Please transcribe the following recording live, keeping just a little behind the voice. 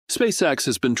SpaceX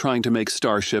has been trying to make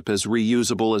Starship as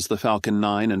reusable as the Falcon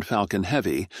 9 and Falcon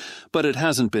Heavy, but it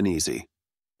hasn't been easy.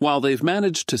 While they've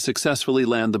managed to successfully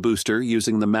land the booster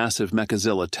using the massive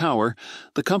Mechazilla tower,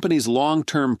 the company's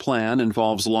long-term plan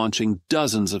involves launching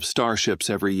dozens of Starships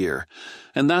every year,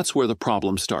 and that's where the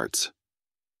problem starts.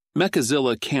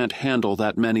 Mechazilla can't handle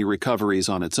that many recoveries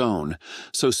on its own,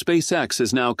 so SpaceX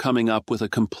is now coming up with a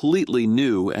completely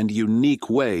new and unique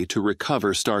way to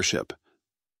recover Starship.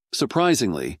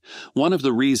 Surprisingly, one of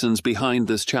the reasons behind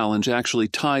this challenge actually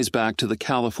ties back to the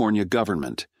California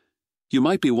government. You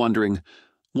might be wondering,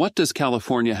 what does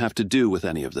California have to do with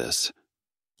any of this?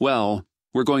 Well,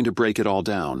 we're going to break it all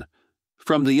down.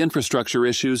 From the infrastructure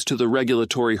issues to the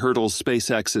regulatory hurdles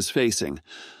SpaceX is facing.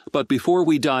 But before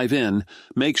we dive in,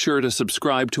 make sure to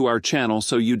subscribe to our channel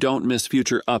so you don't miss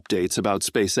future updates about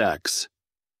SpaceX.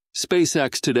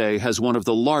 SpaceX today has one of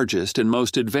the largest and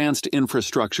most advanced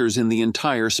infrastructures in the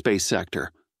entire space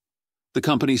sector. The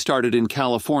company started in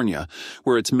California,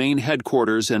 where its main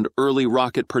headquarters and early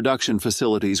rocket production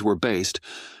facilities were based.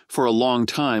 For a long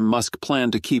time, Musk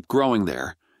planned to keep growing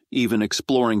there, even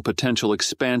exploring potential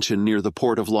expansion near the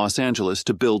port of Los Angeles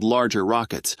to build larger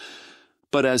rockets.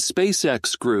 But as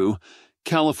SpaceX grew,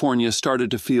 California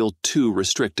started to feel too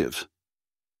restrictive.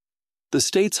 The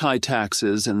state's high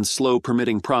taxes and slow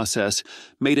permitting process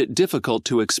made it difficult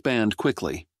to expand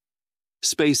quickly.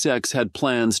 SpaceX had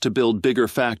plans to build bigger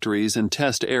factories and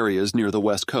test areas near the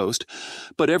West Coast,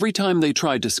 but every time they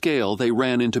tried to scale, they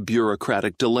ran into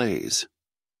bureaucratic delays.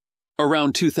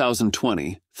 Around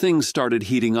 2020, things started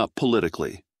heating up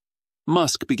politically.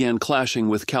 Musk began clashing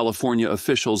with California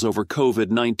officials over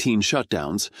COVID-19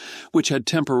 shutdowns, which had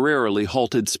temporarily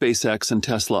halted SpaceX and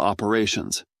Tesla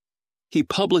operations. He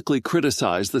publicly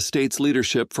criticized the state's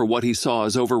leadership for what he saw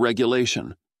as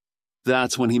overregulation.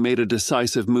 That's when he made a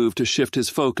decisive move to shift his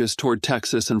focus toward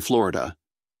Texas and Florida.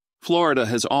 Florida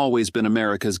has always been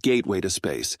America's gateway to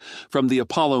space. From the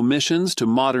Apollo missions to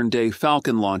modern-day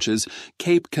Falcon launches,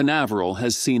 Cape Canaveral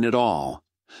has seen it all.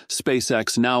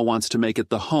 SpaceX now wants to make it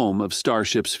the home of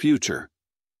Starship's future.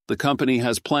 The company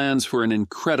has plans for an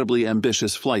incredibly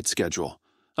ambitious flight schedule.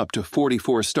 Up to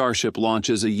 44 Starship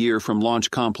launches a year from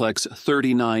Launch Complex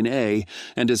 39A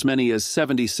and as many as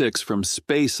 76 from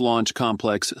Space Launch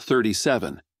Complex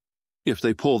 37. If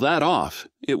they pull that off,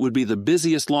 it would be the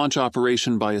busiest launch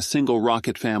operation by a single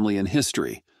rocket family in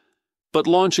history. But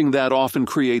launching that often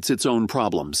creates its own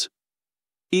problems.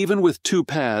 Even with two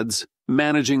pads,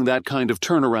 managing that kind of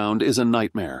turnaround is a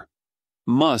nightmare.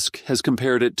 Musk has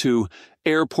compared it to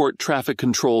airport traffic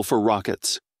control for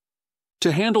rockets.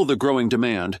 To handle the growing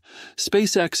demand,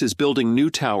 SpaceX is building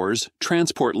new towers,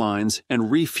 transport lines,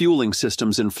 and refueling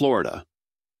systems in Florida.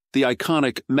 The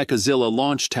iconic Mechazilla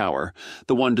launch tower,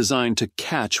 the one designed to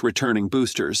catch returning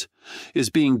boosters,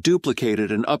 is being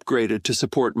duplicated and upgraded to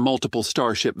support multiple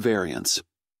Starship variants.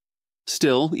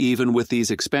 Still, even with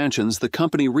these expansions, the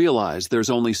company realized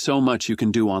there's only so much you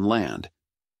can do on land.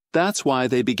 That's why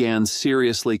they began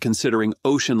seriously considering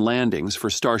ocean landings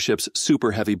for Starship's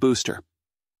Super Heavy booster.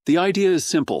 The idea is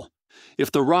simple.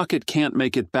 If the rocket can't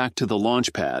make it back to the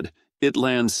launch pad, it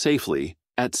lands safely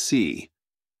at sea.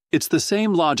 It's the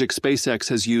same logic SpaceX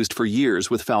has used for years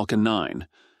with Falcon 9,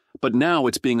 but now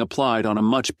it's being applied on a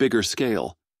much bigger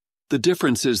scale. The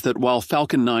difference is that while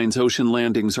Falcon 9's ocean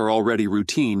landings are already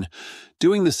routine,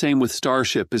 doing the same with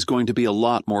Starship is going to be a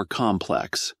lot more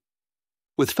complex.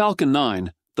 With Falcon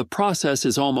 9, the process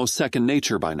is almost second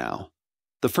nature by now.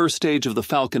 The first stage of the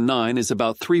Falcon 9 is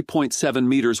about 3.7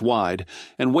 meters wide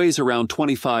and weighs around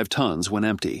 25 tons when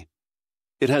empty.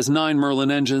 It has 9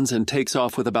 Merlin engines and takes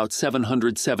off with about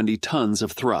 770 tons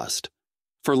of thrust.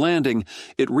 For landing,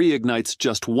 it reignites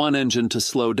just one engine to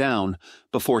slow down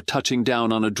before touching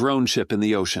down on a drone ship in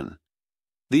the ocean.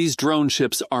 These drone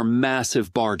ships are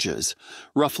massive barges,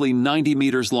 roughly 90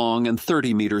 meters long and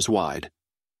 30 meters wide,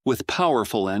 with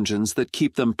powerful engines that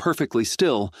keep them perfectly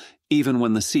still even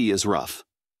when the sea is rough.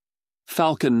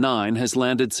 Falcon 9 has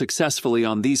landed successfully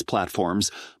on these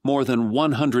platforms more than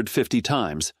 150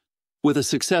 times, with a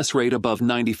success rate above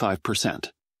 95%.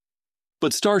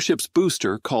 But Starship's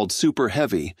booster, called Super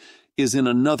Heavy, is in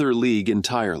another league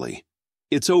entirely.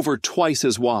 It's over twice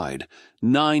as wide,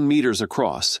 9 meters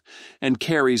across, and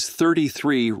carries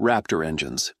 33 Raptor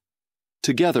engines.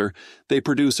 Together, they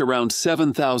produce around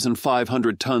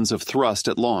 7,500 tons of thrust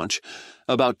at launch,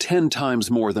 about 10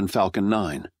 times more than Falcon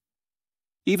 9.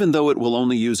 Even though it will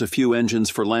only use a few engines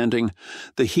for landing,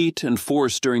 the heat and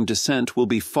force during descent will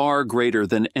be far greater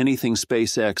than anything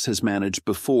SpaceX has managed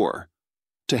before.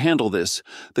 To handle this,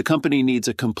 the company needs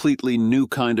a completely new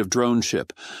kind of drone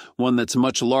ship, one that's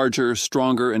much larger,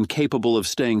 stronger, and capable of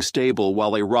staying stable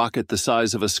while a rocket the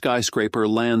size of a skyscraper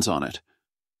lands on it.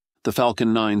 The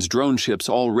Falcon 9's drone ships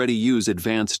already use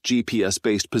advanced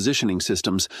GPS-based positioning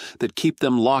systems that keep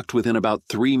them locked within about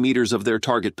 3 meters of their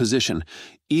target position,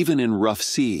 even in rough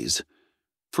seas.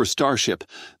 For Starship,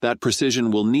 that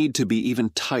precision will need to be even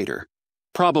tighter,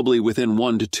 probably within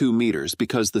 1 to 2 meters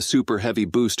because the super heavy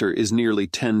booster is nearly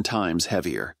 10 times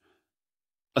heavier.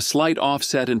 A slight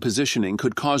offset in positioning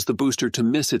could cause the booster to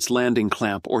miss its landing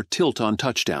clamp or tilt on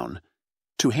touchdown.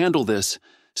 To handle this,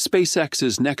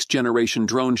 SpaceX's next-generation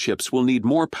drone ships will need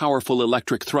more powerful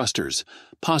electric thrusters,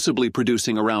 possibly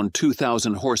producing around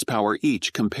 2,000 horsepower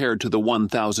each compared to the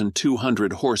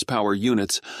 1,200 horsepower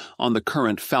units on the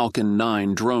current Falcon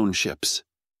 9 drone ships.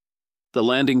 The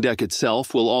landing deck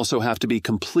itself will also have to be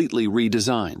completely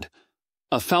redesigned.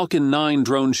 A Falcon 9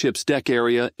 drone ship's deck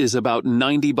area is about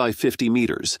 90 by 50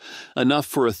 meters, enough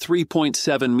for a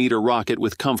 3.7-meter rocket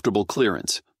with comfortable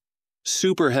clearance.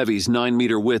 Super Heavy's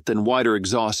 9-meter width and wider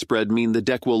exhaust spread mean the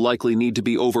deck will likely need to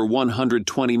be over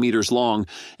 120 meters long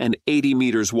and 80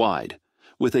 meters wide,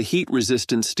 with a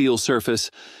heat-resistant steel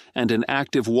surface and an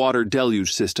active water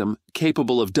deluge system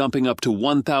capable of dumping up to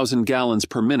 1,000 gallons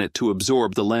per minute to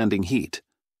absorb the landing heat.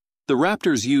 The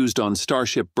Raptors used on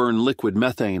Starship burn liquid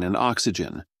methane and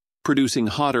oxygen, producing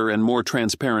hotter and more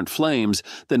transparent flames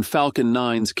than Falcon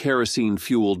 9's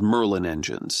kerosene-fueled Merlin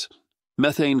engines.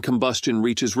 Methane combustion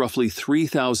reaches roughly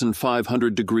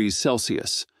 3,500 degrees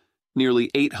Celsius, nearly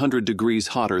 800 degrees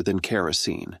hotter than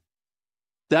kerosene.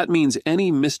 That means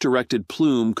any misdirected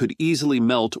plume could easily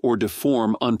melt or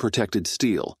deform unprotected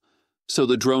steel, so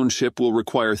the drone ship will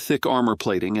require thick armor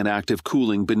plating and active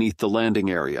cooling beneath the landing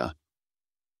area.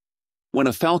 When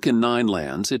a Falcon 9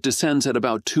 lands, it descends at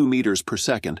about 2 meters per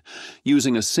second,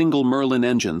 using a single Merlin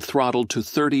engine throttled to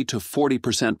 30 to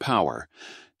 40% power,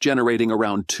 generating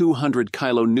around 200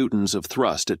 kilonewtons of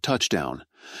thrust at touchdown.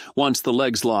 Once the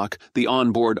legs lock, the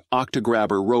onboard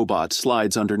Octograbber robot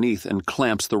slides underneath and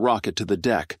clamps the rocket to the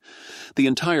deck. The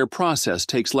entire process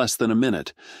takes less than a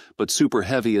minute, but Super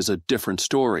Heavy is a different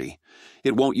story.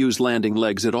 It won't use landing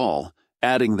legs at all.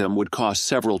 Adding them would cost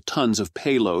several tons of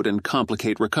payload and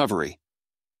complicate recovery.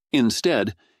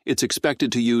 Instead, it's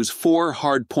expected to use 4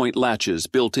 hardpoint latches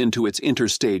built into its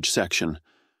interstage section,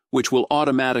 which will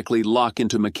automatically lock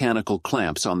into mechanical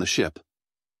clamps on the ship.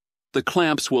 The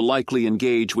clamps will likely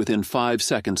engage within 5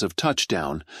 seconds of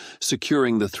touchdown,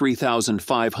 securing the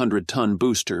 3,500-ton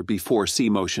booster before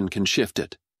C-motion can shift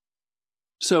it.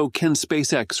 So, can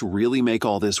SpaceX really make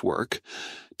all this work?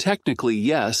 Technically,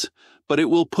 yes, but it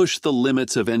will push the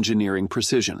limits of engineering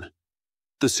precision.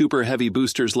 The Super Heavy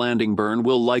booster's landing burn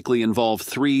will likely involve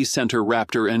 3 center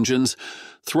Raptor engines,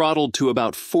 throttled to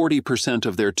about 40%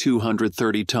 of their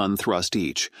 230-ton thrust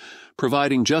each,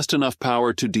 providing just enough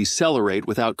power to decelerate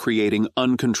without creating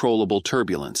uncontrollable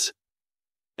turbulence.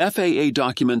 FAA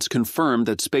documents confirm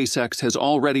that SpaceX has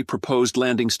already proposed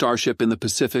landing Starship in the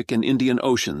Pacific and Indian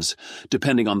Oceans,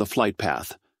 depending on the flight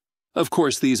path. Of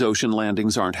course, these ocean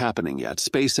landings aren't happening yet.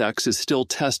 SpaceX is still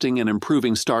testing and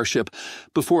improving Starship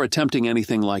before attempting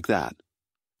anything like that.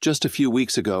 Just a few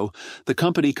weeks ago, the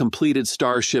company completed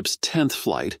Starship's 10th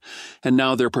flight, and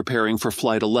now they're preparing for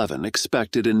Flight 11,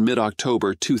 expected in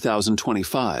mid-October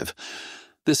 2025.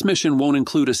 This mission won't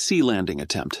include a sea landing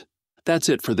attempt. That's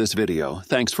it for this video.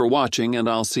 Thanks for watching, and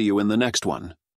I'll see you in the next one.